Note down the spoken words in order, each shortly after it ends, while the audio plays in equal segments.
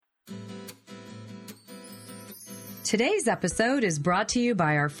Today's episode is brought to you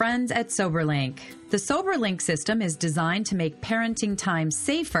by our friends at SoberLink. The SoberLink system is designed to make parenting time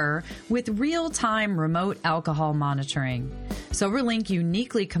safer with real-time remote alcohol monitoring. SoberLink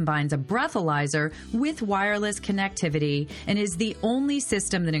uniquely combines a breathalyzer with wireless connectivity and is the only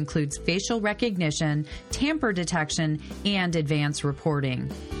system that includes facial recognition, tamper detection, and advanced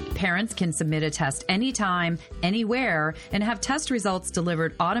reporting. Parents can submit a test anytime, anywhere, and have test results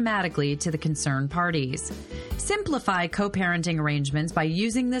delivered automatically to the concerned parties. Simplify co-parenting arrangements by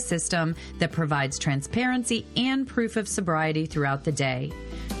using the system that provides transparency and proof of sobriety throughout the day.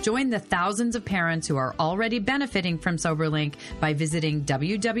 Join the thousands of parents who are already benefiting from SoberLink by visiting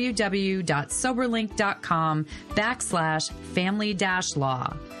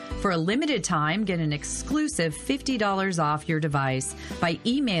www.soberlink.com/family-law. For a limited time, get an exclusive $50 off your device by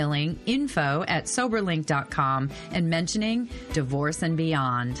emailing info@soberlink.com and mentioning Divorce and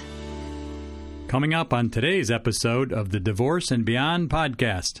Beyond. Coming up on today's episode of the Divorce and Beyond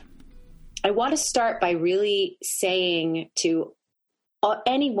podcast. I want to start by really saying to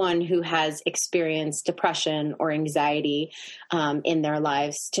anyone who has experienced depression or anxiety in their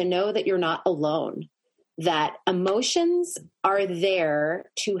lives to know that you're not alone, that emotions are there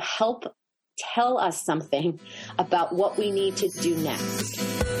to help tell us something about what we need to do next.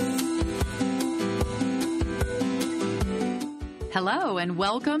 Hello, and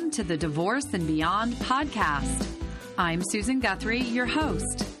welcome to the Divorce and Beyond podcast. I'm Susan Guthrie, your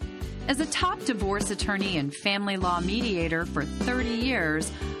host. As a top divorce attorney and family law mediator for 30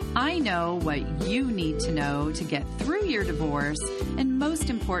 years, I know what you need to know to get through your divorce and, most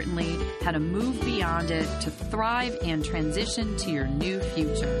importantly, how to move beyond it to thrive and transition to your new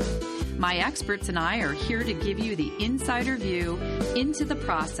future. My experts and I are here to give you the insider view into the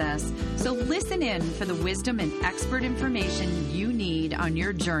process, so listen in for the wisdom and expert information you need on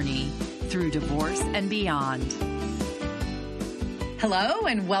your journey through divorce and beyond. Hello,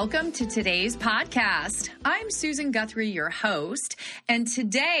 and welcome to today's podcast. I'm Susan Guthrie, your host, and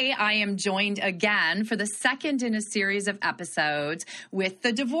today I am joined again for the second in a series of episodes with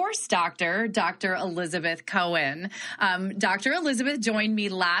the divorce doctor, Dr. Elizabeth Cohen. Dr. Elizabeth joined me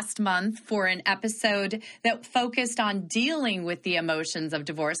last month for an episode that focused on dealing with the emotions of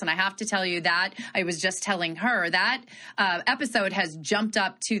divorce, and I have to tell you that I was just telling her that episode has jumped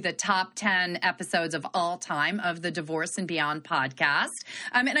up to the top 10 episodes of all time of the Divorce and Beyond podcast.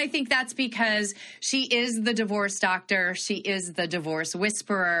 And I think that's because she is the divorce doctor. She is the divorce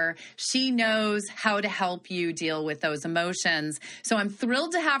whisperer. She knows how to help you deal with those emotions. So I'm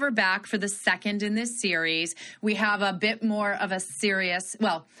thrilled to have her back for the second in this series. We have a bit more of a serious,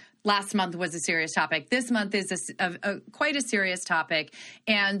 last month was a serious topic. This month is quite a serious topic.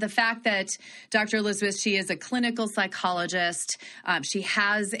 And the fact that Dr. Elizabeth, she is a clinical psychologist. She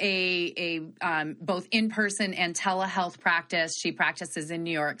has a both in-person and telehealth practice. She practices in New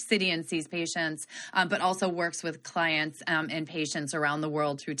York City and sees patients, but also works with clients and patients around the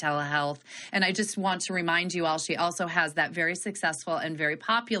world through telehealth. And I just want to remind you all, she also has that very successful and very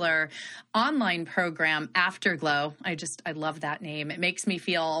popular online program, Afterglow. I love that name. It makes me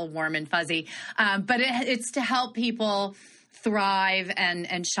feel all warm and fuzzy, but it's to help people thrive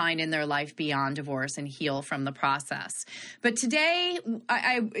and shine in their life beyond divorce and heal from the process. But today,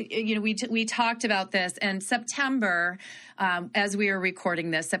 we talked about this, and September, as we are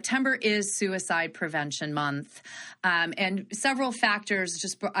recording this, September is Suicide Prevention Month, and several factors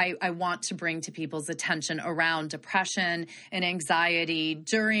I want to bring to people's attention around depression and anxiety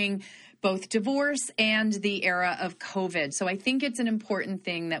during both divorce and the era of COVID. So I think it's an important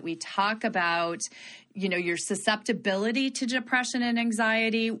thing that we talk about, your susceptibility to depression and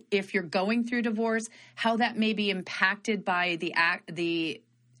anxiety if you're going through divorce, how that may be impacted by the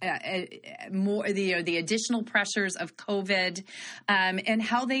additional pressures of COVID, and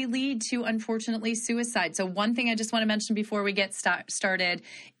how they lead to, unfortunately, suicide. So one thing I just want to mention before we get started,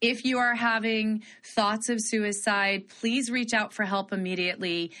 if you are having thoughts of suicide, please reach out for help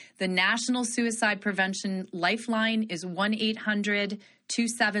immediately. The National Suicide Prevention Lifeline is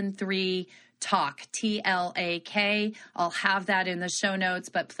 1-800-273 TALK, TLAK. I'll have that in the show notes,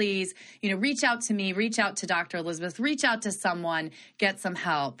 but please, reach out to me, reach out to Dr. Elizabeth, reach out to someone, get some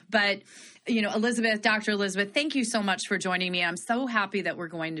help. But, Dr. Elizabeth, thank you so much for joining me. I'm so happy that we're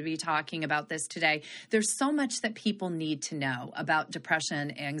going to be talking about this today. There's so much that people need to know about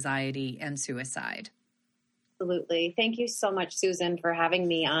depression, anxiety, and suicide. Absolutely. Thank you so much, Susan, for having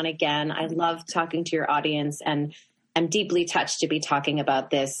me on again. I love talking to your audience, and I'm deeply touched to be talking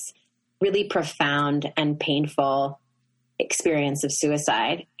about this really profound and painful experience of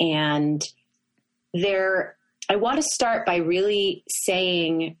suicide. And I want to start by really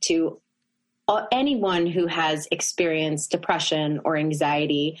saying to anyone who has experienced depression or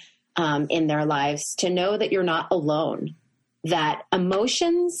anxiety in their lives to know that you're not alone, that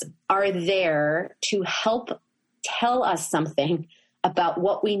emotions are there to help tell us something about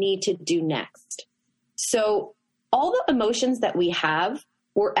what we need to do next. So all the emotions that we have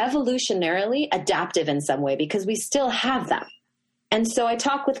were evolutionarily adaptive in some way because we still have them. And so I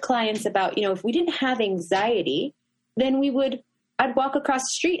talk with clients about, if we didn't have anxiety, then I'd walk across the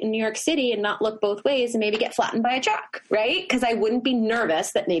street in New York City and not look both ways and maybe get flattened by a truck, right? Because I wouldn't be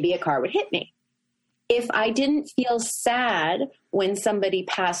nervous that maybe a car would hit me. If I didn't feel sad when somebody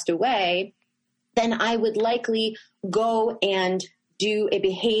passed away, then I would likely go and do a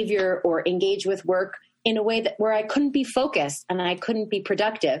behavior or engage with work in a way where I couldn't be focused and I couldn't be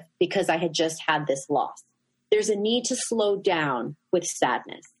productive because I had just had this loss. There's a need to slow down with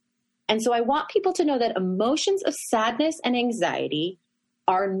sadness. And so I want people to know that emotions of sadness and anxiety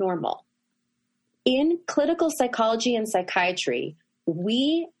are normal. In clinical psychology and psychiatry,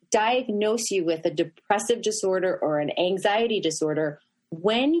 we diagnose you with a depressive disorder or an anxiety disorder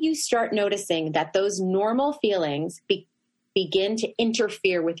when you start noticing that those normal feelings begin to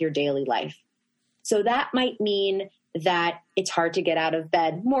interfere with your daily life. So that might mean that it's hard to get out of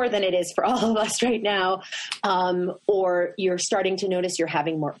bed more than it is for all of us right now. Or you're starting to notice you're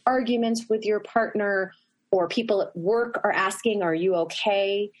having more arguments with your partner, or people at work are asking, are you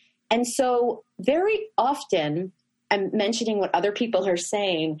okay? And so very often, I'm mentioning what other people are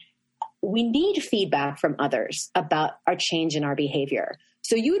saying, we need feedback from others about our change in our behavior.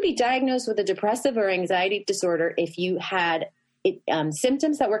 So you would be diagnosed with a depressive or anxiety disorder if you had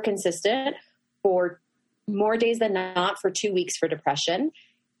symptoms that were consistent for more days than not for 2 weeks for depression,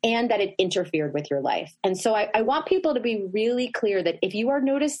 and that it interfered with your life. And so I want people to be really clear that if you are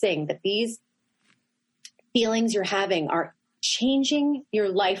noticing that these feelings you're having are changing your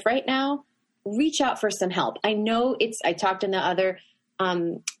life right now, reach out for some help. I know I talked in the other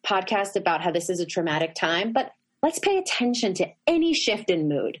podcast about how this is a traumatic time, but let's pay attention to any shift in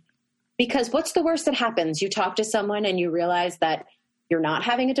mood, because what's the worst that happens? You talk to someone and you realize that you're not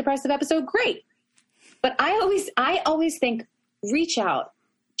having a depressive episode. Great. But I always think, reach out,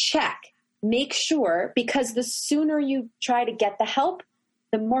 check, make sure, because the sooner you try to get the help,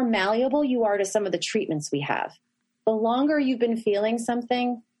 the more malleable you are to some of the treatments we have. The longer you've been feeling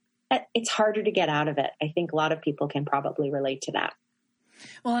something, it's harder to get out of it. I think a lot of people can probably relate to that.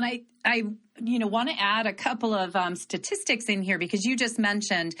 Well, and I want to add a couple of statistics in here, because you just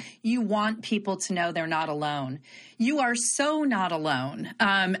mentioned you want people to know they're not alone. You are so not alone.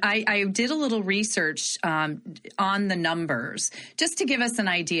 I did a little research on the numbers just to give us an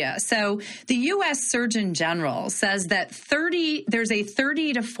idea. So the U.S. Surgeon General says that there's a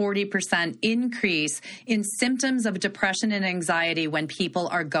 30 to 40% increase in symptoms of depression and anxiety when people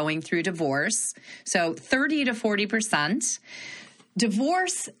are going through divorce. So 30 to 40%.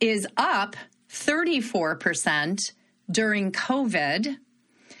 Divorce is up 34% during COVID.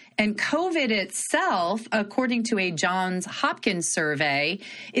 And COVID itself, according to a Johns Hopkins survey,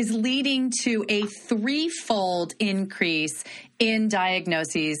 is leading to a threefold increase in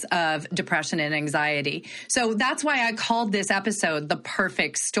diagnoses of depression and anxiety. So that's why I called this episode The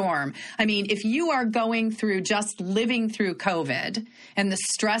Perfect Storm. I mean, if you are going through just living through COVID and the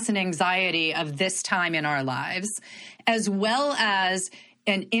stress and anxiety of this time in our lives, as well as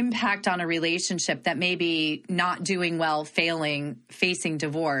an impact on a relationship that may be not doing well, failing, facing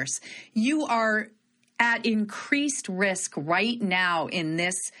divorce, you are at increased risk right now in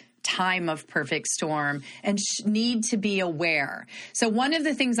this time of perfect storm and need to be aware. So one of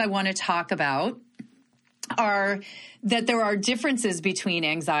the things I want to talk about are that there are differences between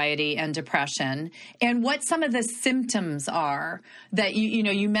anxiety and depression, and what some of the symptoms are that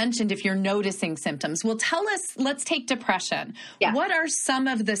you mentioned if you're noticing symptoms. Well, tell us, let's take depression. Yeah. What are some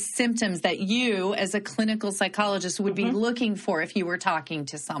of the symptoms that you as a clinical psychologist would be looking for if you were talking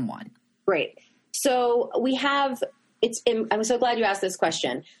to someone? Great. So I'm so glad you asked this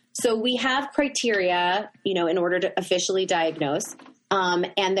question. So we have criteria, in order to officially diagnose,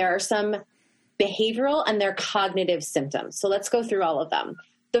 and there are some behavioral and their cognitive symptoms. So let's go through all of them.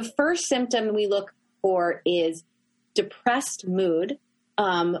 The first symptom we look for is depressed mood,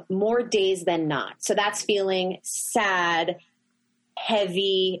 more days than not. So that's feeling sad,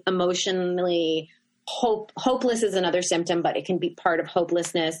 heavy, emotionally, hopeless is another symptom, but it can be part of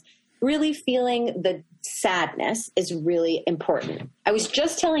hopelessness. Really feeling the sadness is really important. I was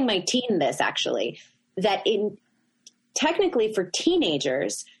just telling my teen this, actually, that technically for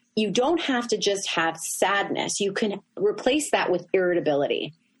teenagers, you don't have to just have sadness. You can replace that with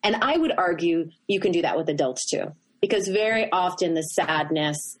irritability. And I would argue you can do that with adults too. because very often the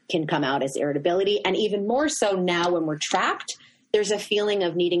sadness can come out as irritability. And even more so now when we're trapped, there's a feeling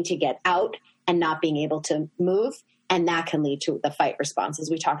of needing to get out and not being able to move. And that can lead to the fight response, as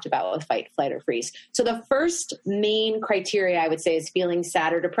we talked about with fight, flight, or freeze. So the first main criteria I would say is feeling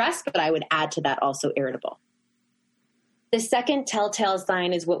sad or depressed, but I would add to that also irritable. The second telltale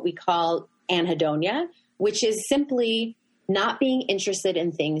sign is what we call anhedonia, which is simply not being interested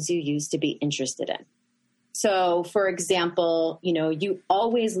in things you used to be interested in. So, for example, you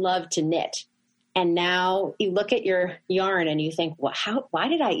always loved to knit, and now you look at your yarn and you think, well, why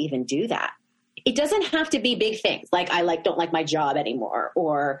did I even do that? It doesn't have to be big things like don't like my job anymore,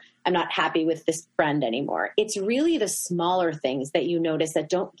 or I'm not happy with this friend anymore. It's really the smaller things that you notice that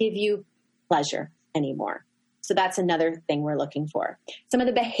don't give you pleasure anymore. So that's another thing we're looking for. Some of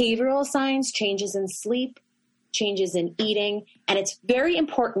the behavioral signs: changes in sleep, changes in eating. And it's very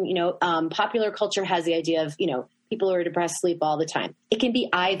important, popular culture has the idea of, people who are depressed sleep all the time. It can be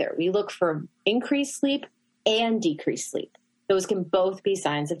either. We look for increased sleep and decreased sleep. Those can both be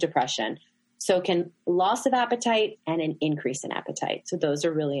signs of depression. So can loss of appetite and an increase in appetite. So those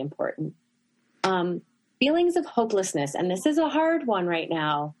are really important. Feelings of hopelessness. And this is a hard one right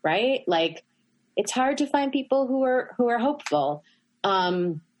now, right? Like, it's hard to find people who are hopeful.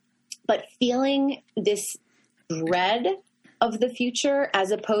 But feeling this dread of the future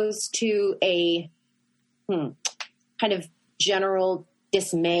as opposed to a kind of general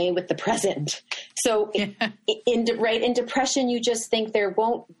dismay with the present. So in depression, you just think there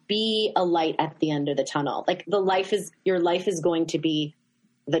won't be a light at the end of the tunnel. Like your life is going to be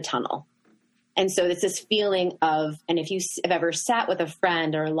the tunnel. And so it's this feeling of, and if you have ever sat with a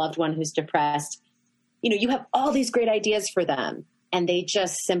friend or a loved one who's depressed, you have all these great ideas for them, and they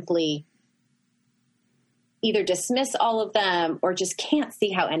just simply either dismiss all of them or just can't see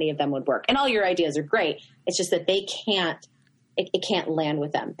how any of them would work. And all your ideas are great. It's just that they can't, it can't land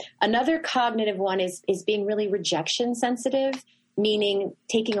with them. Another cognitive one is being really rejection sensitive, meaning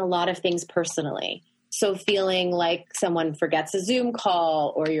taking a lot of things personally. So feeling like someone forgets a Zoom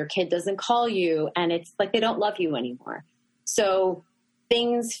call or your kid doesn't call you and it's like they don't love you anymore. So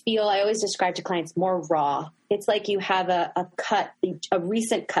things feel, I always describe to clients, more raw. It's like you have a cut, a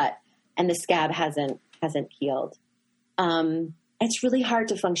recent cut, and the scab hasn't healed. It's really hard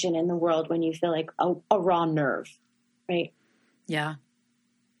to function in the world when you feel like a raw nerve, right? Yeah.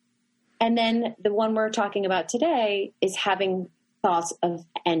 And then the one we're talking about today is having thoughts of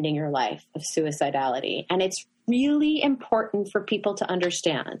ending your life, of suicidality. And it's really important for people to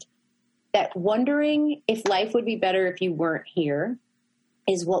understand that wondering if life would be better if you weren't here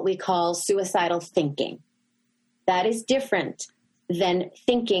is what we call suicidal thinking. That is different than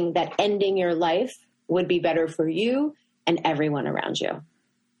thinking that ending your life would be better for you and everyone around you.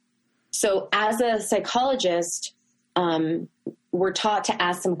 So as a psychologist, we're taught to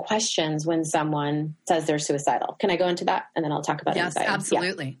ask some questions when someone says they're suicidal. Can I go into that? And then I'll talk about anxiety. Yes,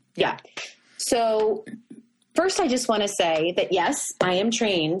 absolutely. Yeah. So first, I just want to say that, yes, I am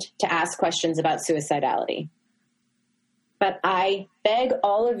trained to ask questions about suicidality. But I beg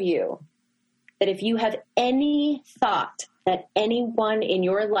all of you that if you have any thought that anyone in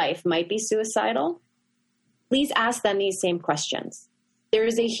your life might be suicidal, please ask them these same questions. There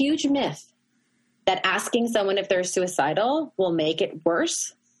is a huge myth that asking someone if they're suicidal will make it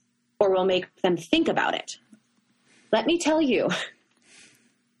worse or will make them think about it. Let me tell you,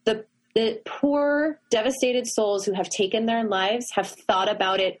 the poor, devastated souls who have taken their lives have thought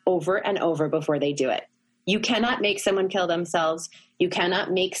about it over and over before they do it. You cannot make someone kill themselves. You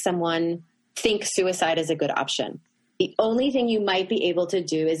cannot make someone think suicide is a good option. The only thing you might be able to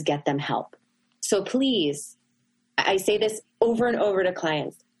do is get them help. So please, I say this over and over to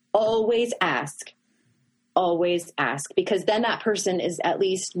clients, always ask, because then that person is at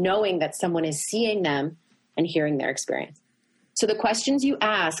least knowing that someone is seeing them and hearing their experience. So the questions you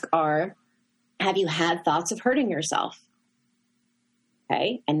ask are, have you had thoughts of hurting yourself?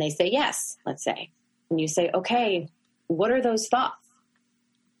 Okay. And they say, yes, let's say. And you say, okay, what are those thoughts?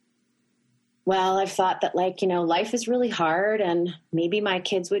 Well, I've thought that life is really hard and maybe my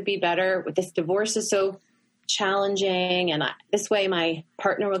kids would be better. This divorce is so challenging and this way my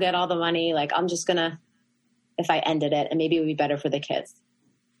partner will get all the money. I'm just going to, if I ended it, and maybe it would be better for the kids.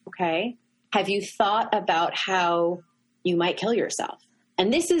 Okay. Have you thought about how you might kill yourself?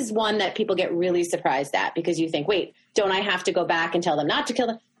 And this is one that people get really surprised at because you think, wait, don't I have to go back and tell them not to kill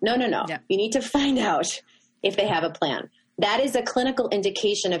them? No. Yeah. You need to find out if they have a plan. That is a clinical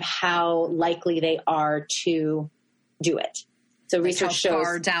indication of how likely they are to do it. So research shows how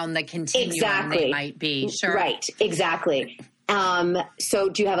far down the continuum they might be. Sure. Right. Exactly. So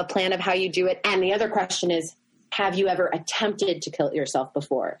do you have a plan of how you do it? And the other question is, have you ever attempted to kill yourself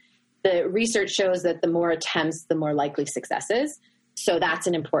before? The research shows that the more attempts, the more likely success is. So that's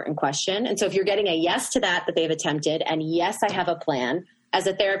an important question. And so if you're getting a yes to that they've attempted, and yes, I have a plan, as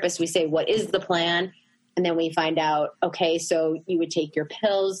a therapist, we say, what is the plan? And then we find out, okay, so you would take your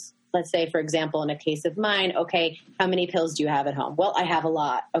pills. Let's say, for example, in a case of mine, okay, how many pills do you have at home? Well, I have a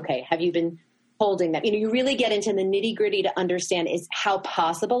lot. Okay, have you been holding them? You really get into the nitty gritty to understand is how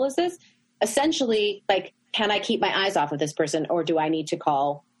possible is this? Essentially, like, can I keep my eyes off of this person, or do I need to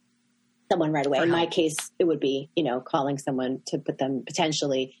call someone right away? In my case, it would be, calling someone to put them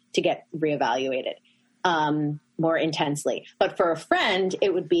potentially to get reevaluated more intensely. But for a friend,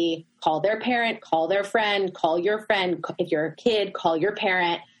 it would be call their parent, call their friend, call your friend. If you're a kid, call your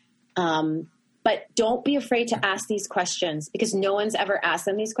parent. But don't be afraid to ask these questions, because no one's ever asked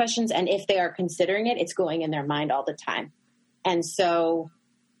them these questions. And if they are considering it, it's going in their mind all the time. And so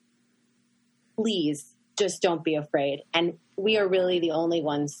please just don't be afraid. And we are really the only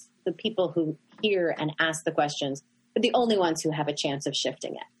ones, the people who hear and ask the questions, are the only ones who have a chance of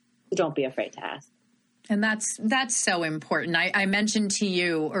shifting it. So don't be afraid to ask. And that's so important. I mentioned to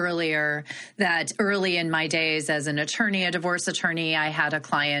you earlier that early in my days as an attorney, a divorce attorney, I had a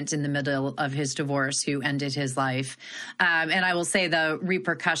client in the middle of his divorce who ended his life. And I will say the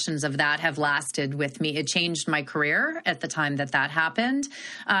repercussions of that have lasted with me. It changed my career at the time that happened.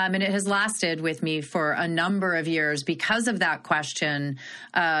 And it has lasted with me for a number of years because of that question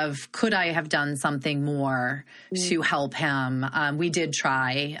of, could I have done something more to help him? We did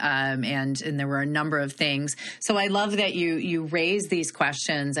try, and there were a number of things. So I love that you raise these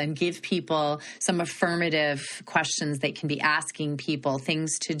questions and give people some affirmative questions they can be asking people,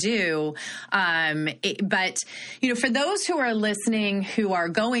 things to do. But for those who are listening, who are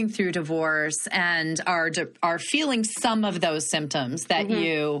going through divorce and are feeling some of those symptoms that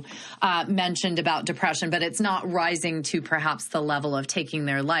you mentioned about depression, but it's not rising to perhaps the level of taking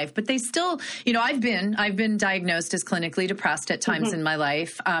their life, but they still, I've been diagnosed as clinically depressed at times in my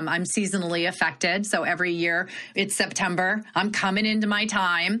life. I'm seasonally affected. So every year it's September, I'm coming into my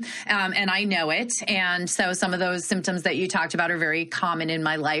time, and I know it. And so some of those symptoms that you talked about are very common in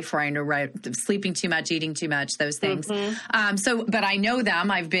my life, where I know, sleeping too much, eating too much, those things. But I know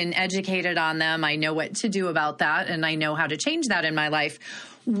them. I've been educated on them. I know what to do about that, and I know how to change that in my life.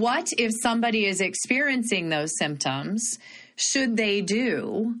 What if somebody is experiencing those symptoms? Should they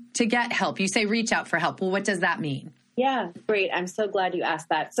do to get help? You say reach out for help. Well, what does that mean? Yeah, great. I'm so glad you asked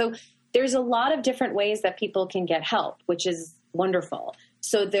that. So there's a lot of different ways that people can get help, which is wonderful.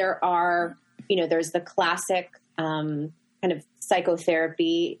 So there are, there's the classic kind of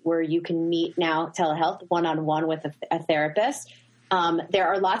psychotherapy where you can meet now telehealth one-on-one with a therapist. There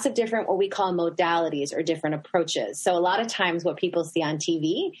are lots of different, what we call modalities or different approaches. So a lot of times what people see on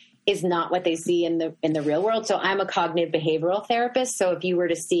TV is not what they see in the real world. So I'm a cognitive behavioral therapist. So if you were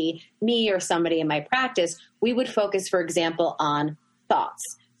to see me or somebody in my practice, we would focus, for example, on thoughts.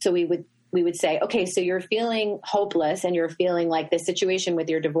 So we would say, okay, so you're feeling hopeless and you're feeling like this situation with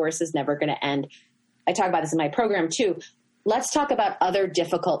your divorce is never going to end. I talk about this in my program too. Let's talk about other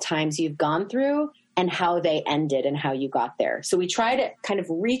difficult times you've gone through and how they ended and how you got there. So we try to kind of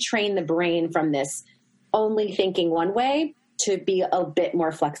retrain the brain from this only thinking one way to be a bit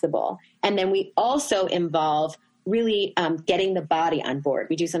more flexible. And then we also involve really getting the body on board.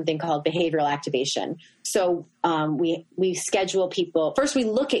 We do something called behavioral activation. So we schedule people. First, we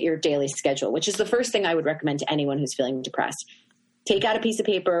look at your daily schedule, which is the first thing I would recommend to anyone who's feeling depressed. Take out a piece of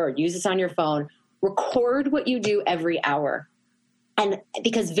paper or use this on your phone. Record what you do every hour. And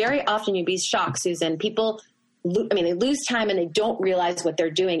because very often you'd be shocked, Susan, people, they lose time and they don't realize what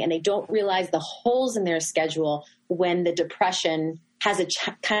they're doing, and they don't realize the holes in their schedule when the depression has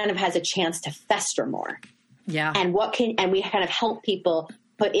a chance to fester more. Yeah. And we kind of help people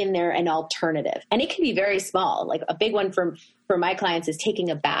put in there an alternative. And it can be very small. Like a big one for my clients is taking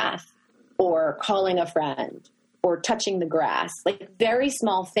a bath or calling a friend or touching the grass, like very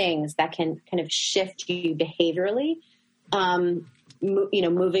small things that can kind of shift you behaviorally,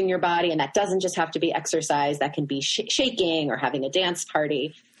 moving your body. And that doesn't just have to be exercise. That can be shaking or having a dance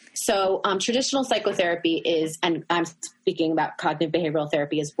party. So traditional psychotherapy is, and I'm speaking about cognitive behavioral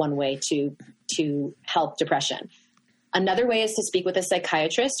therapy, is one way to help depression. Another way is to speak with a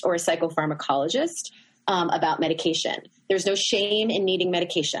psychiatrist or a psychopharmacologist about medication. There's no shame in needing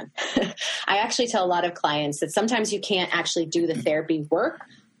medication. I actually tell a lot of clients that sometimes you can't actually do the therapy work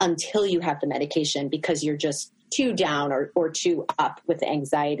until you have the medication because you're just too down or too up with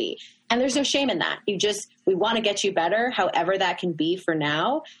anxiety. And there's no shame in that. We want to get you better, however that can be for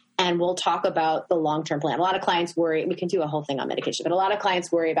now. And we'll talk about the long-term plan. A lot of clients worry, we can do a whole thing on medication, but a lot of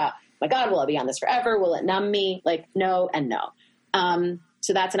clients worry about my God, will I be on this forever? Will it numb me? Like, no and no.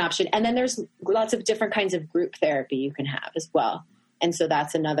 So that's an option. And then there's lots of different kinds of group therapy you can have as well. And so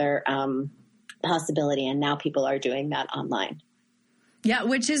that's another possibility. And now people are doing that online. Yeah,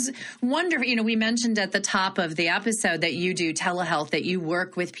 which is wonderful. You know, we mentioned at the top of the episode that you do telehealth, that you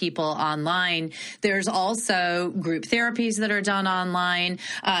work with people online. There's also group therapies that are done online.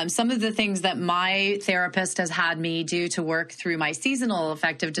 Some of the things that my therapist has had me do to work through my seasonal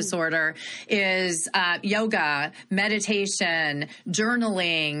affective disorder is yoga, meditation,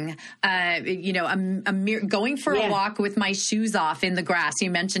 journaling, going for a walk with my shoes off in the grass. You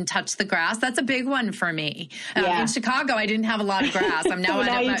mentioned touch the grass. That's a big one for me. In Chicago, I didn't have a lot of grass. I'm now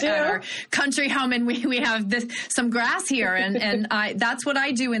at our country home, and we have some grass here, and that's what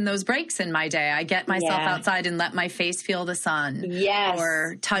I do in those breaks in my day. I get myself outside and let my face feel the sun. Yes.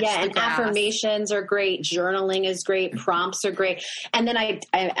 Or touch the and grass. Affirmations are great. Journaling is great. Prompts are great. And then I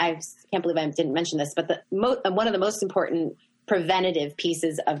can't believe I didn't mention this, but one of the most important preventative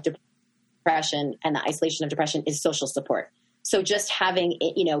pieces of depression and the isolation of depression is social support. So just having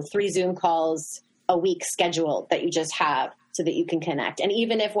 3 Zoom calls a week scheduled that you just have, so that you can connect. And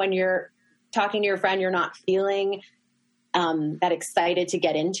even if when you're talking to your friend, you're not feeling that excited to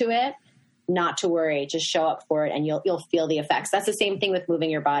get into it, not to worry, just show up for it and you'll feel the effects. That's the same thing with moving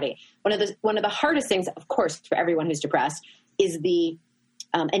your body. One of the hardest things, of course, for everyone who's depressed is the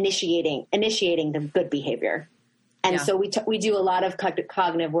initiating the good behavior. And so we do a lot of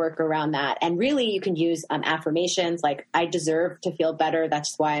cognitive work around that. And really you can use affirmations like, I deserve to feel better.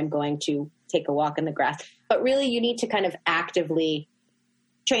 That's why I'm going to take a walk in the grass. But really you need to kind of actively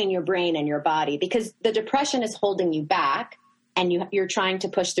train your brain and your body, because the depression is holding you back and you're trying to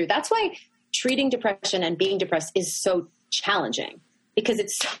push through. That's why treating depression and being depressed is so challenging, because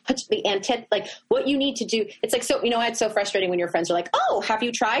it's such the like what you need to do. It's like, so, it's so frustrating when your friends are like, oh, have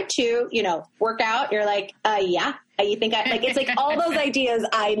you tried to, work out? You're like, yeah. You think it's like all those ideas.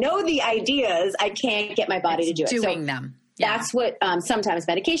 I know the ideas. I can't get my body to do it. Doing them. Yeah. That's what sometimes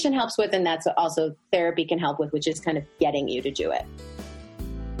medication helps with. And that's what also therapy can help with, which is kind of getting you to do it.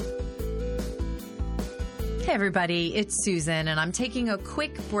 Hey, everybody, it's Susan, and I'm taking a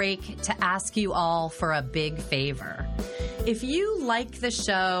quick break to ask you all for a big favor. If you like the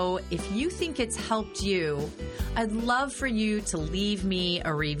show, if you think it's helped you, I'd love for you to leave me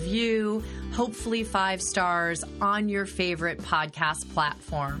a review, hopefully 5 stars, on your favorite podcast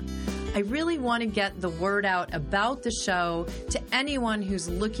platform. I really want to get the word out about the show to anyone who's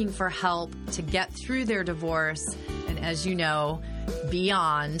looking for help to get through their divorce, and as you know,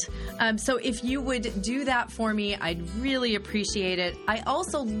 beyond. So if you would do that for me, I'd really appreciate it. I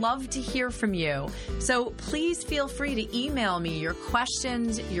also love to hear from you. So please feel free to email me your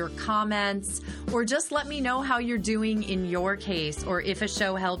questions, your comments, or just let me know how you're doing in your case, or if a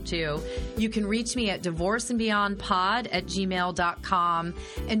show helped you. You can reach me at divorceandbeyondpod@gmail.com.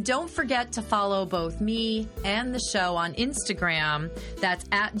 And don't forget to follow both me and the show on Instagram. That's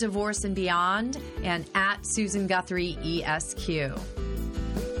 @divorceandbeyond and @Susan Guthrie ESQ.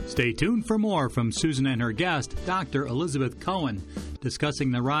 Stay tuned for more from Susan and her guest, Dr. Elizabeth Cohen,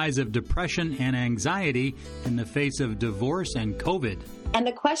 discussing the rise of depression and anxiety in the face of divorce and COVID. And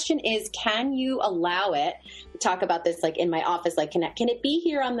the question is, can you allow it? We talk about this like in my office, like can it be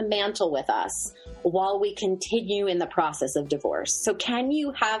here on the mantle with us while we continue in the process of divorce? So can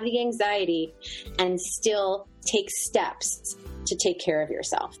you have the anxiety and still take steps to take care of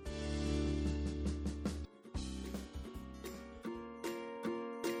yourself?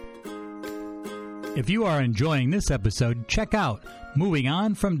 If you are enjoying this episode, check out Moving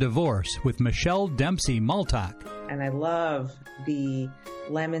On from Divorce with Michelle Dempsey Maltock. And I love the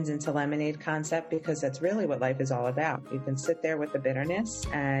lemons into lemonade concept, because that's really what life is all about. You can sit there with the bitterness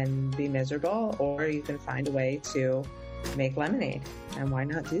and be miserable, or you can find a way to make lemonade. And why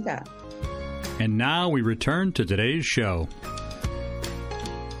not do that? And now we return to today's show.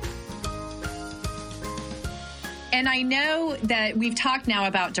 And I know that we've talked now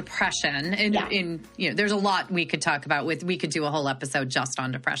about depression, and there's a lot we could talk about we could do a whole episode just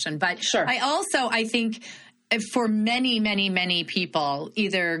on depression. But sure. I think for many, many, many people,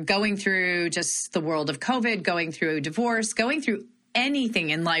 either going through just the world of COVID, going through divorce, going through anything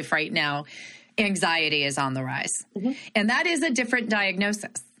in life right now, anxiety is on the rise. Mm-hmm. And that is a different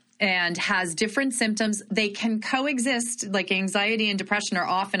diagnosis and has different symptoms. They can coexist, like anxiety and depression are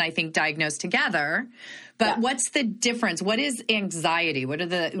often, I think, diagnosed together. But what's the difference? What is anxiety? What are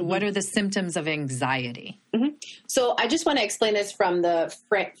the symptoms of anxiety? Mm-hmm. So I just want to explain this from the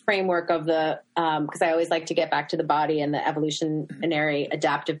framework of the, because I always like to get back to the body and the evolutionary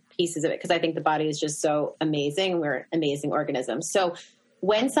adaptive pieces of it, because I think the body is just so amazing. We're amazing organisms. So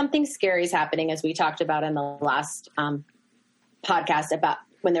when something scary is happening, as we talked about in the last podcast about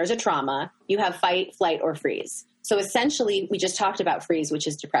when there's a trauma, you have fight, flight, or freeze. So essentially, we just talked about freeze, which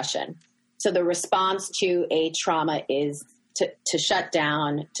is depression. So the response to a trauma is to shut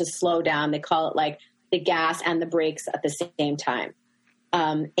down, to slow down. They call it like the gas and the brakes at the same time.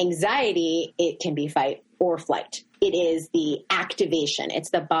 Anxiety, it can be fight or flight. It is the activation.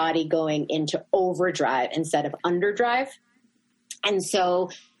 It's the body going into overdrive instead of underdrive. And so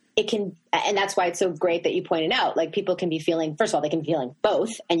it can, and that's why it's so great that you pointed out, like people can be feeling, first of all, they can be feeling both,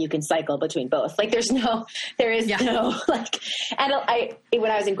 and you can cycle between both. Like there is no, like, and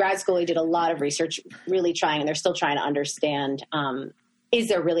when I was in grad school, we did a lot of research really trying, and they're still trying to understand, is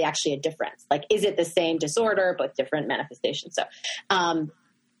there really actually a difference? Like, is it the same disorder, but different manifestations?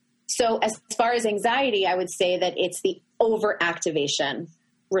 So as far as anxiety, I would say that it's the overactivation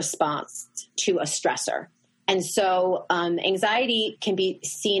response to a stressor. And so anxiety can be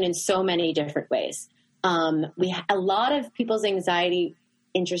seen in so many different ways. A lot of people's anxiety,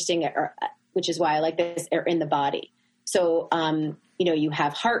 which is why I like this, are in the body. So, you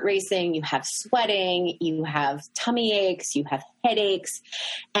have heart racing, you have sweating, you have tummy aches, you have headaches.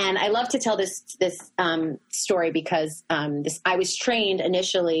 And I love to tell this story because I was trained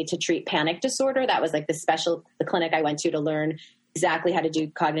initially to treat panic disorder. That was like the clinic I went to learn exactly how to do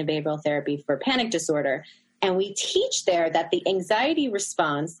cognitive behavioral therapy for panic disorder. And we teach there that the anxiety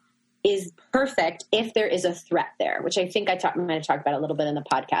response is perfect if there is a threat there, which I think I might have talked about a little bit in the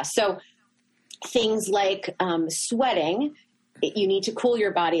podcast. So things like sweating, you need to cool your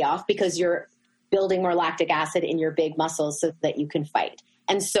body off because you're building more lactic acid in your big muscles so that you can fight.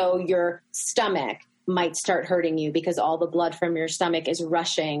 And so your stomach might start hurting you because all the blood from your stomach is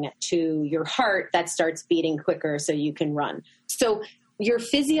rushing to your heart that starts beating quicker so you can run. So your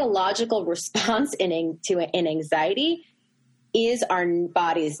physiological response in anxiety is our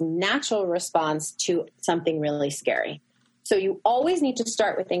body's natural response to something really scary. So you always need to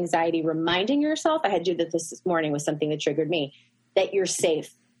start with anxiety, reminding yourself, I had to do this morning with something that triggered me, that you're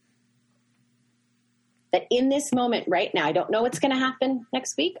safe. That in this moment right now, I don't know what's going to happen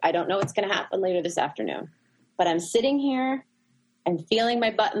next week. I don't know what's going to happen later this afternoon. But I'm sitting here and feeling my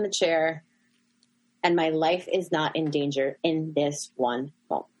butt in the chair, and my life is not in danger in this one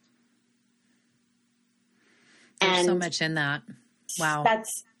moment. There's so much in that. Wow.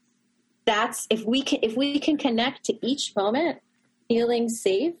 That's if we can connect to each moment feeling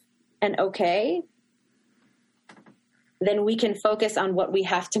safe and okay, then we can focus on what we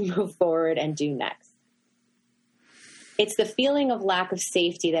have to move forward and do next. It's the feeling of lack of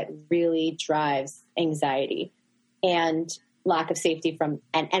safety that really drives anxiety, and lack of safety from,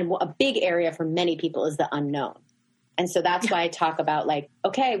 and a big area for many people is the unknown. And so that's why I talk about like,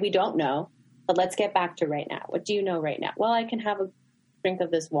 okay, we don't know, but let's get back to right now. What do you know right now? Well, I can have a drink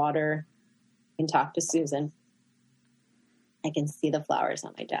of this water. I can talk to Susan. I can see the flowers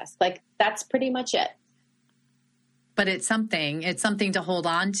on my desk. Like that's pretty much it. But it's something to hold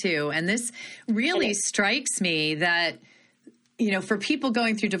on to. And this really strikes me that, for people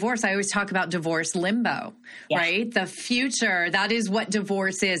going through divorce, I always talk about divorce limbo, right? The future, that is what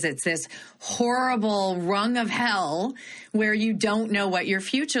divorce is. It's this horrible rung of hell where you don't know what your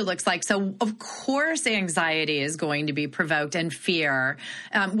future looks like. So of course, anxiety is going to be provoked, and fear.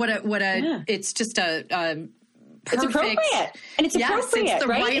 It's just a perfect. It's appropriate. And it's appropriate, it's the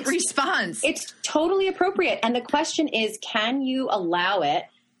right response. It's totally appropriate. And the question is, can you allow it?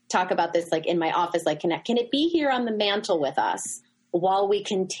 Talk about this like in my office, like can it be here on the mantle with us while we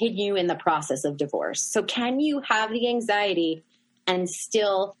continue in the process of divorce? So can you have the anxiety and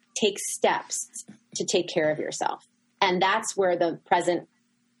still take steps to take care of yourself? And that's where the present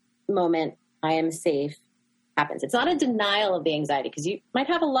moment, I am safe, happens. It's not a denial of the anxiety because you might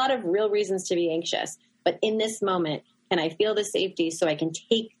have a lot of real reasons to be anxious, but in this moment, can I feel the safety so I can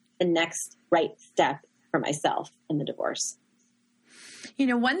take the next right step for myself in the divorce?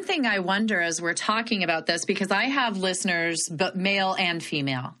 One thing I wonder as we're talking about this, because I have listeners, but male and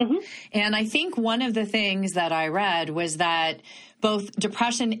female. Mm-hmm. And I think one of the things that I read was that both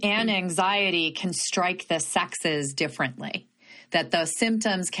depression and anxiety can strike the sexes differently, that the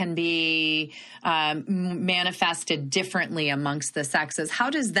symptoms can be manifested differently amongst the sexes. How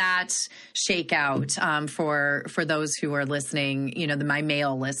does that shake out for those who are listening, my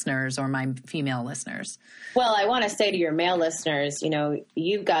male listeners or my female listeners? Well, I want to say to your male listeners,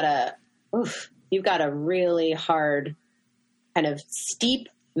 you've got a really hard kind of steep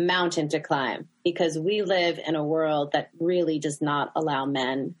mountain to climb, because we live in a world that really does not allow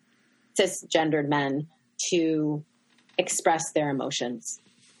men, cisgendered men, to express their emotions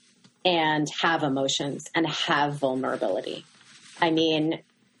and have emotions and have vulnerability. I mean,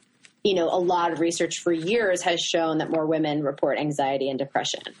 you know, a lot of research for years has shown that more women report anxiety and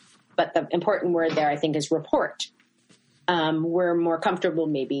depression. But the important word there, I think, is report. We're more comfortable,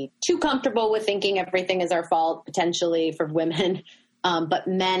 maybe too comfortable with thinking everything is our fault, potentially for women. But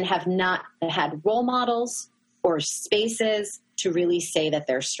men have not had role models or spaces to really say that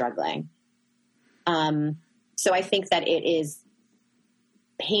they're struggling. So I think that it is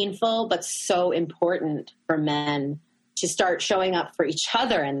painful, but so important for men to start showing up for each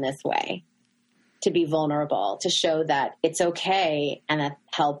other in this way, to be vulnerable, to show that it's okay and that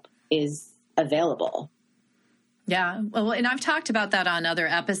help is available. Yeah. Well, and I've talked about that on other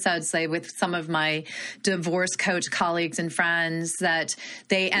episodes, say with some of my divorce coach colleagues and friends, that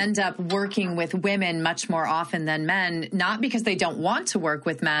they end up working with women much more often than men, not because they don't want to work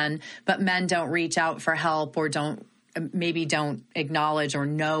with men, but men don't reach out for help or don't acknowledge or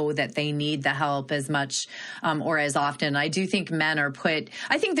know that they need the help as much or as often. I do think men are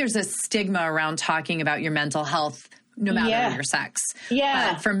I think there's a stigma around talking about your mental health, no matter your sex.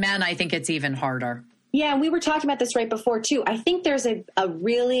 Yeah. But for men, I think it's even harder. Yeah, and we were talking about this right before, too. I think there's a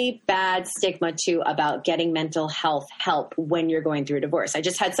really bad stigma, too, about getting mental health help when you're going through a divorce. I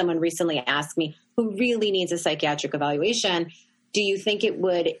just had someone recently ask me who really needs a psychiatric evaluation, do you think it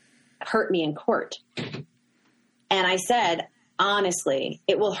would hurt me in court? And I said, honestly,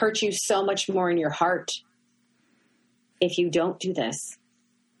 it will hurt you so much more in your heart if you don't do this.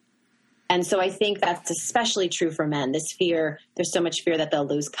 And so I think that's especially true for men. This fear, there's so much fear that they'll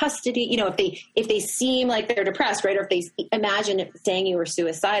lose custody. You know, if they seem like they're depressed, right? Or if they imagine saying you were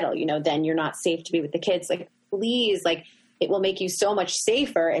suicidal, you know, then you're not safe to be with the kids. Like, please, like, it will make you so much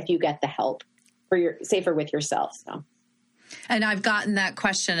safer if you get the help safer with yourself. So. And I've gotten that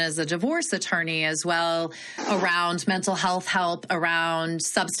question as a divorce attorney as well, around mental health help, around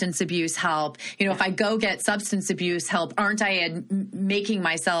substance abuse help. You know, if I go get substance abuse help, aren't I making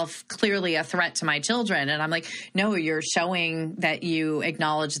myself clearly a threat to my children? And I'm like, no, you're showing that you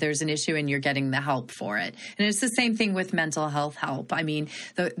acknowledge there's an issue and you're getting the help for it. And it's the same thing with mental health help. I mean,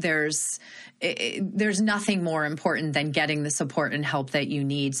 there's nothing more important than getting the support and help that you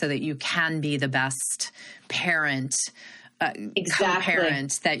need so that you can be the best parent,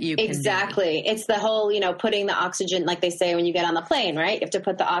 co-parent that you can Exactly. be. It's the whole, you know, putting the oxygen, like they say when you get on the plane, right? You have to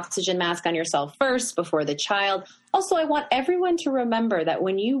put the oxygen mask on yourself first before the child. Also, I want everyone to remember that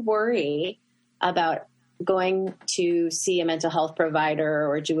when you worry about going to see a mental health provider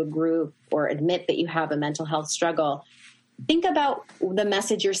or do a group or admit that you have a mental health struggle, think about the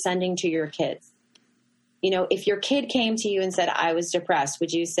message you're sending to your kids. You know, if your kid came to you and said, I was depressed,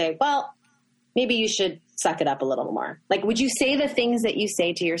 would you say, well, maybe you should suck it up a little more? Like, would you say the things that you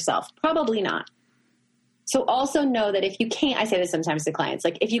say to yourself? Probably not. So also know that if you can't, I say this sometimes to clients,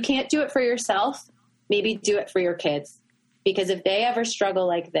 like if you can't do it for yourself, maybe do it for your kids. Because if they ever struggle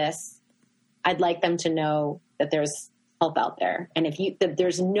like this, I'd like them to know that there's help out there. And you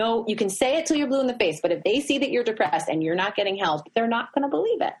can say it till you're blue in the face, but if they see that you're depressed and you're not getting help, they're not going to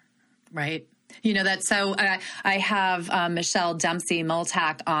believe it. Right. You know, that's so I have Michelle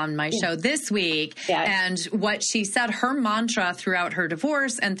Dempsey-Multack on my show this week. Yes. And what she said, her mantra throughout her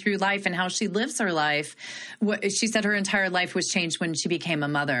divorce and through life and how she lives her life, she said her entire life was changed when she became a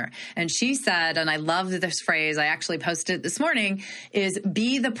mother. And she said, and I love this phrase, I actually posted it this morning, is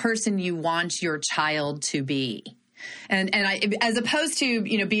be the person you want your child to be. And as opposed to,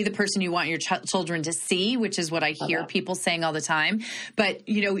 you know, be the person you want your children to see, which is what I hear people saying all the time. But,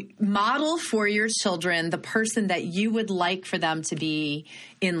 you know, model for your children the person that you would like for them to be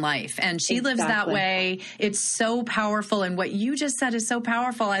in life. And she lives that way. It's so powerful. And what you just said is so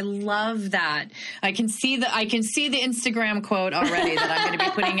powerful. I love that. I can see the Instagram quote already that I'm going to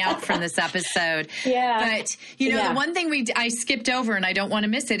be putting out from this episode. Yeah. But, you know, the one thing I skipped over and I don't want to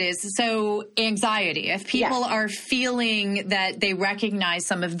miss it is, so anxiety. If people are feeling that they recognize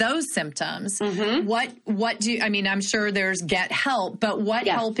some of those symptoms, I'm sure there's get help, but what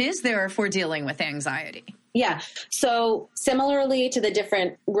help is there for dealing with anxiety? Yeah. So similarly to the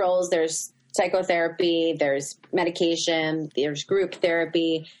different roles, there's psychotherapy, there's medication, there's group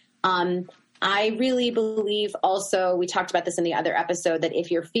therapy. I really believe also, we talked about this in the other episode, that if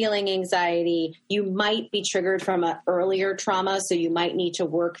you're feeling anxiety, you might be triggered from an earlier trauma. So you might need to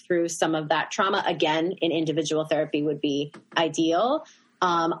work through some of that trauma. Again, in individual therapy would be ideal.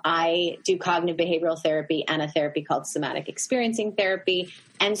 I do cognitive behavioral therapy and a therapy called somatic experiencing therapy.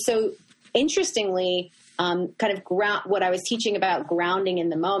 And so interestingly, what I was teaching about grounding in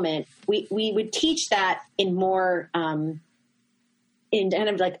the moment, we would teach that in more, in kind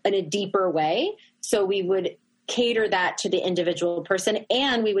of like in a deeper way. So we would cater that to the individual person,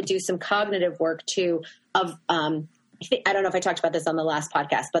 and we would do some cognitive work too of I don't know if I talked about this on the last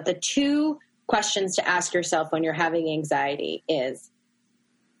podcast, but the 2 questions to ask yourself when you're having anxiety is,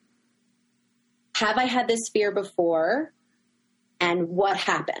 have I had this fear before and what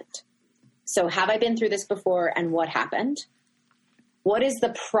happened? So have I been through this before and what happened? What is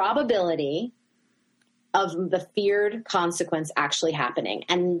the probability of the feared consequence actually happening?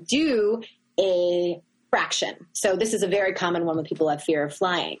 And do a fraction. So this is a very common one when people have fear of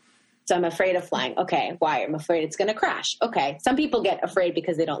flying. So I'm afraid of flying. Okay, why? I'm afraid it's going to crash. Okay, some people get afraid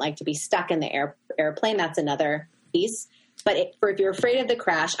because they don't like to be stuck in the airplane. That's another piece. But if you're afraid of the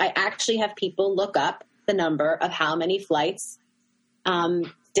crash, I actually have people look up the number of how many flights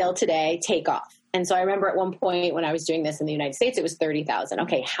still today take off. And so I remember at one point when I was doing this in the United States, it was 30,000.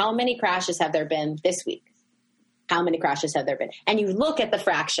 Okay, how many crashes have there been this week? How many crashes have there been? And you look at the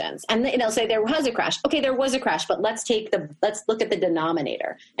fractions and they'll say there was a crash. Okay, there was a crash, but let's look at the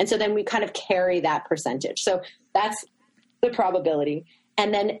denominator. And so then we kind of carry that percentage. So that's the probability.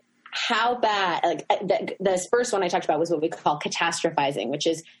 And then how bad, like this first one I talked about was what we call catastrophizing, which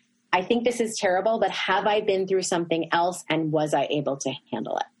is, I think this is terrible, but have I been through something else and was I able to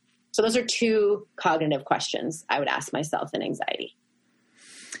handle it? So those are 2 cognitive questions I would ask myself in anxiety.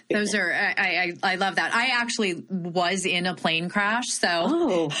 Those are, I love that. I actually was in a plane crash.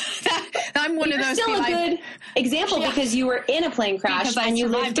 So I'm one of those people. You're still a good example because you were in a plane crash and you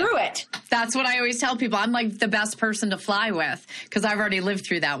lived through it. That's what I always tell people. I'm like the best person to fly with because I've already lived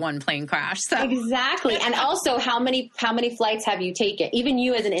through that one plane crash. So. Exactly. And also how many flights have you taken? Even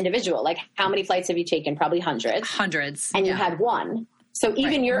you as an individual, like how many flights have you taken? Probably hundreds. Hundreds. And you had one. So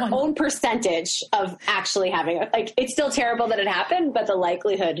even your own percentage of actually having it's still terrible that it happened, but the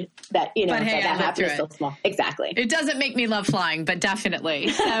likelihood that, that happened is still small. Exactly. It doesn't make me love flying, but definitely.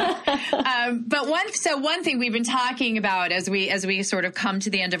 So, but one thing we've been talking about as we sort of come to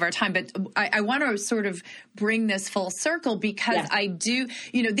the end of our time, but I want to sort of bring this full circle because I do,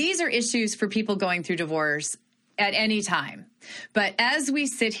 these are issues for people going through divorce at any time. But as we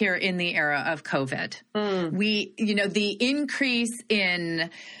sit here in the era of COVID, the increase in,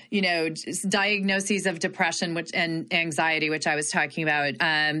 diagnoses of depression and anxiety, which I was talking about,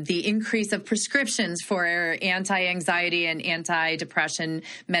 the increase of prescriptions for anti-anxiety and anti-depression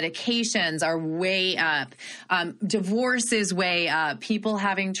medications are way up. Divorce is way up. People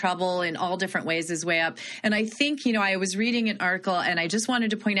having trouble in all different ways is way up. And I think, I was reading an article and I just wanted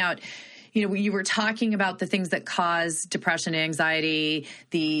to point out, you were talking about the things that cause depression and anxiety,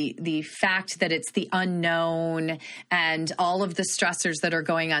 the fact that it's the unknown and all of the stressors that are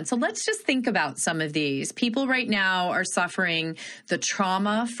going on. So let's just think about some of these. People right now are suffering the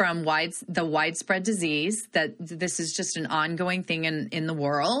trauma from the widespread disease, that this is just an ongoing thing in the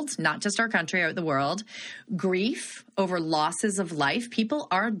world, not just our country, or the world. Grief over losses of life. People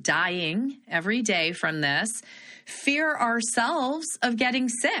are dying every day from this. Fear ourselves of getting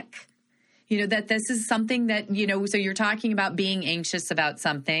sick. That this is something that, so you're talking about being anxious about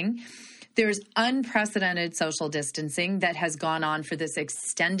something. There's unprecedented social distancing that has gone on for this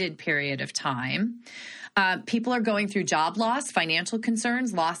extended period of time. People are going through job loss, financial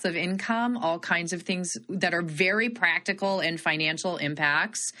concerns, loss of income, all kinds of things that are very practical and financial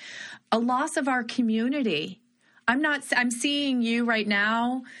impacts. A loss of our community. I'm seeing you right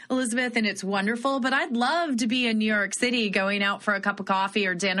now, Elizabeth, and it's wonderful, but I'd love to be in New York City going out for a cup of coffee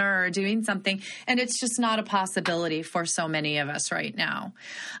or dinner or doing something. And it's just not a possibility for so many of us right now.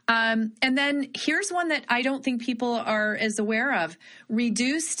 And then here's one that I don't think people are as aware of: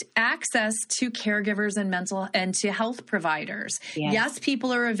 reduced access to caregivers and to health providers. Yes,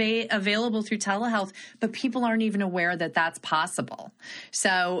 people are available through telehealth, but people aren't even aware that that's possible.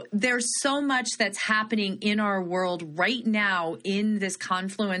 So there's so much that's happening in our world right now in this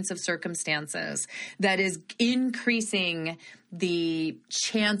confluence of circumstances that is increasing the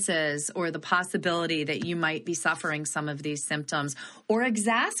chances or the possibility that you might be suffering some of these symptoms or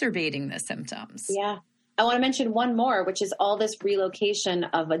exacerbating the symptoms. Yeah. I want to mention one more, which is all this relocation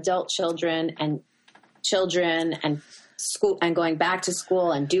of adult children and school and going back to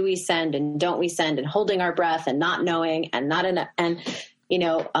school, and do we send and don't we send, and holding our breath and not knowing and not enough. And,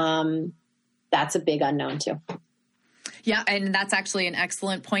 that's a big unknown too. Yeah, and that's actually an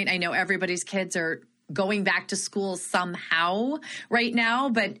excellent point. I know everybody's kids are going back to school somehow right now,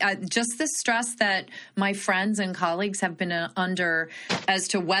 but just the stress that my friends and colleagues have been under as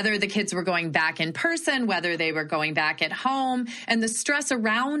to whether the kids were going back in person, whether they were going back at home, and the stress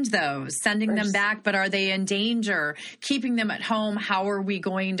around those, sending them back, but are they in danger, keeping them at home? How are we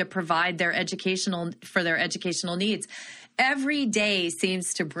going to provide their educational needs? Every day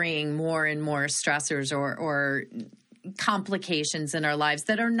seems to bring more and more stressors or complications in our lives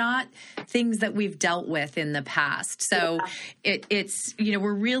that are not things that we've dealt with in the past. So it's,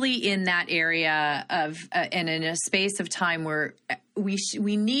 we're really in that area of, and in a space of time where we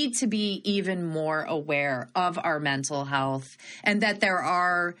need to be even more aware of our mental health and that there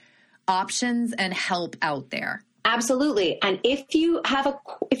are options and help out there. Absolutely. And if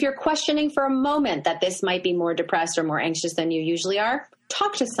you're questioning for a moment that this might be more depressed or more anxious than you usually are,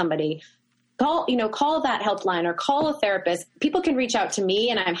 talk to somebody. Call that helpline or call a therapist. People can reach out to me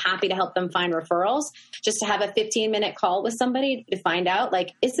and I'm happy to help them find referrals, just to have a 15-minute call with somebody to find out,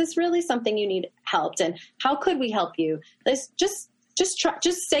 like, is this really something you need helped? And how could we help you? Just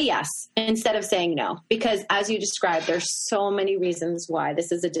say yes instead of saying no, because as you described, there's so many reasons why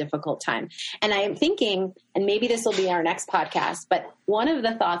this is a difficult time. And I am thinking, and maybe this will be our next podcast, but one of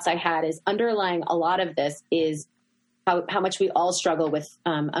the thoughts I had is underlying a lot of this is how much we all struggle with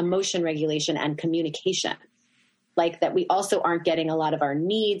emotion regulation and communication. Like that we also aren't getting a lot of our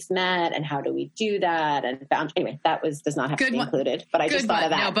needs met, and how do we do that? And anyway, does not have to be included, but I just thought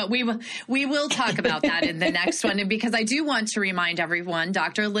of that. No, but we will talk about that in the next one. And because I do want to remind everyone,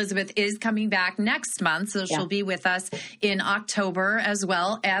 Dr. Elizabeth is coming back next month, so she'll be with us in October as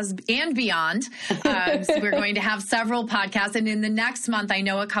well as and beyond. So we're going to have several podcasts, and in the next month, I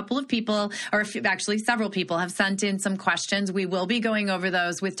know a couple of people, or actually several people, have sent in some questions. We will be going over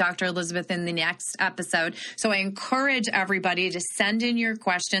those with Dr. Elizabeth in the next episode. So I encourage everybody to send in your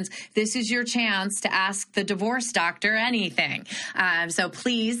questions. This is your chance to ask the divorce doctor anything. So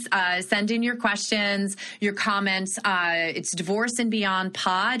please send in your questions, your comments. It's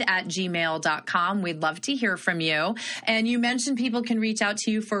divorceandbeyondpod@gmail.com. We'd love to hear from you. And you mentioned people can reach out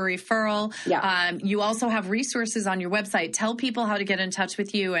to you for a referral. Yeah. You also have resources on your website. Tell people how to get in touch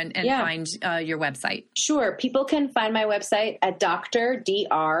with you and find your website. Sure. People can find my website at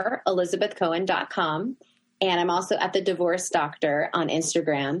drelizabethcohen.com. And I'm also at The Divorce Doctor on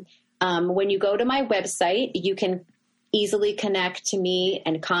Instagram. When you go to my website, you can easily connect to me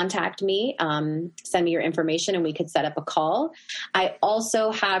and contact me, send me your information, and we could set up a call. I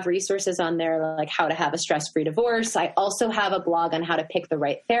also have resources on there like how to have a stress-free divorce. I also have a blog on how to pick the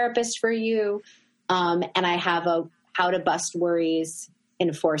right therapist for you. And I have a how to bust worries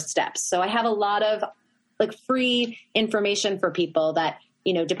in 4 steps. So I have a lot of like free information for people that,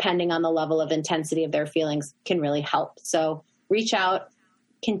 depending on the level of intensity of their feelings, can really help. So reach out,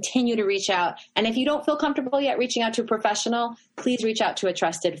 continue to reach out. And if you don't feel comfortable yet reaching out to a professional, please reach out to a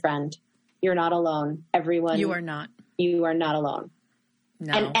trusted friend. You're not alone. Everyone. You are not. You are not alone.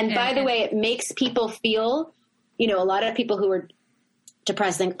 No. And by the way, it makes people feel, a lot of people who are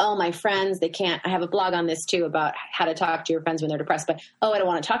depressed think, oh, my friends, they can't. I have a blog on this too about how to talk to your friends when they're depressed. But, I don't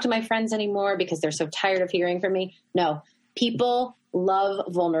want to talk to my friends anymore because they're so tired of hearing from me. No, people love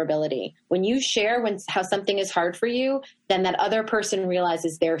vulnerability. When you share how something is hard for you, then that other person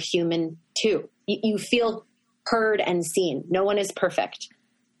realizes they're human too. You feel heard and seen. No one is perfect.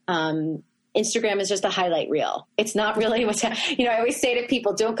 Instagram is just a highlight reel. It's not really what's, I always say to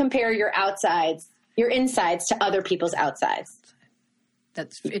people, don't compare your insides to other people's outsides.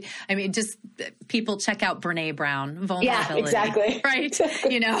 Just people check out Brene Brown, vulnerability. Yeah, exactly. Right?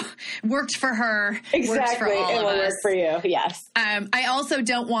 Worked for her. Exactly. Worked for all it will work for you. Yes. I also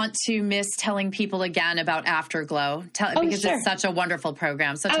don't want to miss telling people again about Afterglow because sure. It's such a wonderful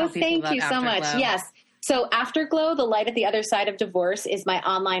program. So tell people thank about you so Afterglow. much. Yes. So Afterglow, The Light at the Other Side of Divorce, is my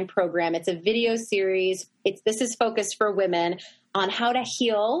online program. It's a video series. This is focused for women on how to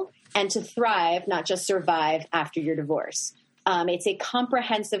heal and to thrive, not just survive after your divorce. It's a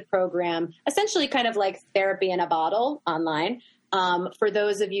comprehensive program, essentially kind of like therapy in a bottle online, for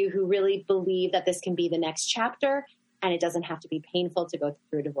those of you who really believe that this can be the next chapter and it doesn't have to be painful to go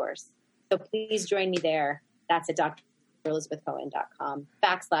through divorce. So please join me there. That's at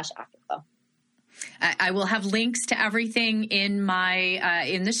drelizabethcohen.com/Afterglow. I will have links to everything in my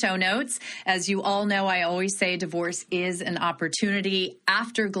in the show notes. As you all know, I always say divorce is an opportunity.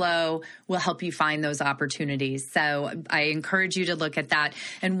 Afterglow will help you find those opportunities. So I encourage you to look at that.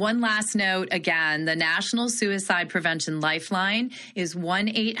 And one last note, again, the National Suicide Prevention Lifeline is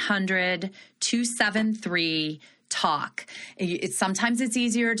 1-800-273 talk. Sometimes it's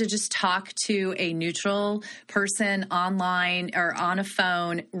easier to just talk to a neutral person online or on a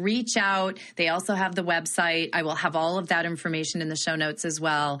phone. Reach out. They also have the website. I will have all of that information in the show notes as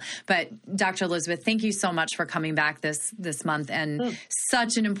well. But Dr. Elizabeth, thank you so much for coming back this month, and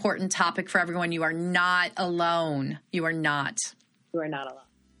such an important topic for everyone. You are not alone. You are not. You are not alone.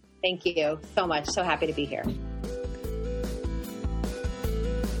 Thank you so much. So happy to be here.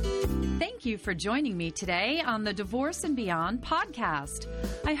 Thank you for joining me today on the Divorce and Beyond podcast.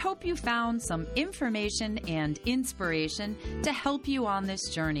 I hope you found some information and inspiration to help you on this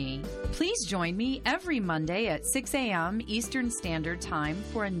journey. Please join me every Monday at 6 a.m. Eastern Standard Time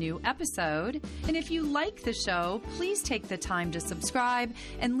for a new episode. And if you like the show, please take the time to subscribe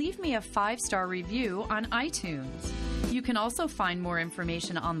and leave me a 5-star review on iTunes. You can also find more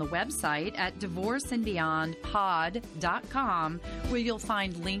information on the website at divorceandbeyondpod.com, where you'll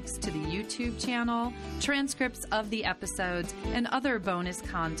find links to the YouTube channel, transcripts of the episodes, and other bonus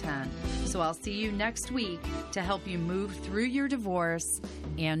content. So I'll see you next week to help you move through your divorce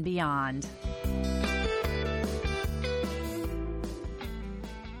and beyond.